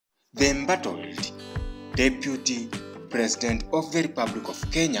The embattled Deputy President of the Republic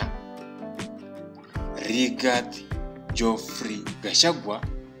of Kenya, RIGATHI Gachagua,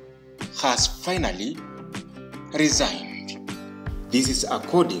 has finally resigned. This is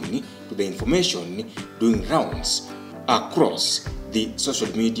according to the information doing rounds across the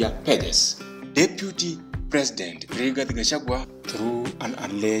social media pages. Deputy President RIGATHI Gachagua, through an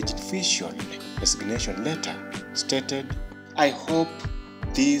alleged official resignation letter, stated, "I hope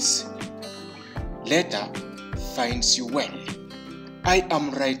this letter finds you well. I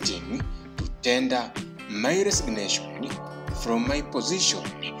am writing to tender my resignation from my position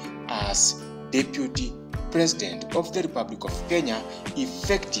as Deputy President of the Republic of Kenya,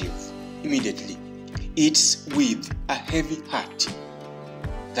 effective immediately. It's with a heavy heart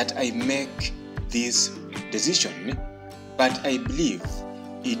that I make this decision, but I believe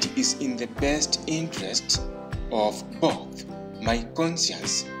it is in the best interest of both my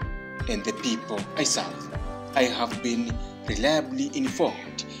conscience and the people I serve. I have been reliably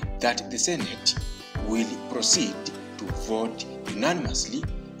informed that the Senate will proceed to vote unanimously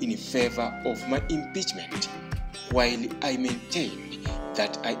in favor of my impeachment. While I maintain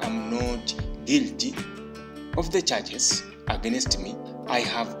that I am not guilty of the charges against me, I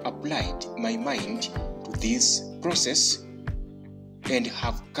have applied my mind to this process and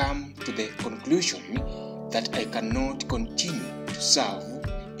have come to the conclusion that I cannot continue to serve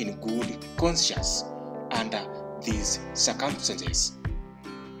in good conscience under these circumstances.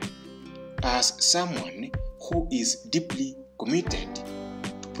 As someone who is deeply committed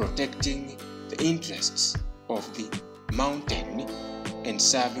to protecting the interests of the mountain and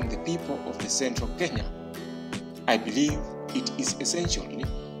serving the people of the central Kenya, I believe it is essential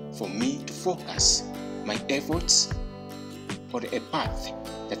for me to focus my efforts on a path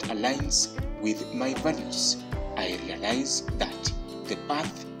that aligns with my values. I realize that the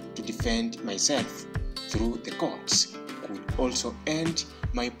path to defend myself through the courts could also end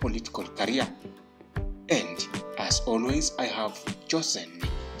my political career. And as always, I have chosen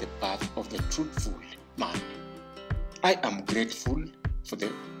the path of the truthful man. I am grateful for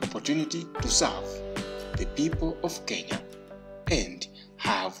the opportunity to serve the people of Kenya and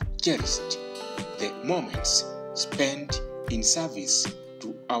have cherished the moments spent in service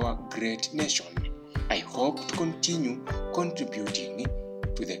to our great nation. I hope to continue contributing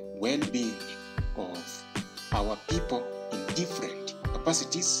to the well-being of our people in different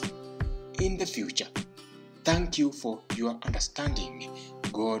capacities in the future. Thank you for your understanding.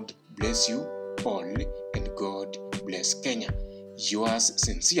 God bless you all and God bless Kenya. Yours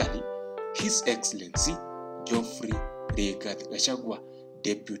sincerely, His Excellency Geoffrey RIGATHI Gachagua,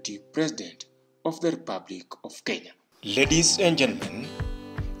 Deputy President of the Republic of Kenya. Ladies and gentlemen,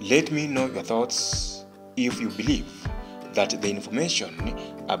 let me know your thoughts if you believe that the information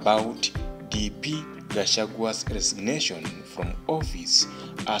about DP Gachagua's resignation from office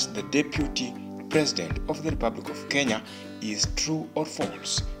as the Deputy President of the Republic of Kenya is true or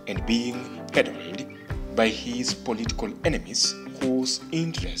false and being peddled by his political enemies whose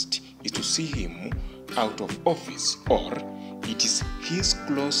interest is to see him out of office, or it is his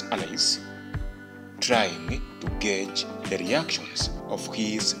close allies trying to gauge the reactions of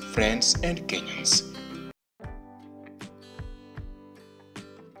his friends and Kenyans.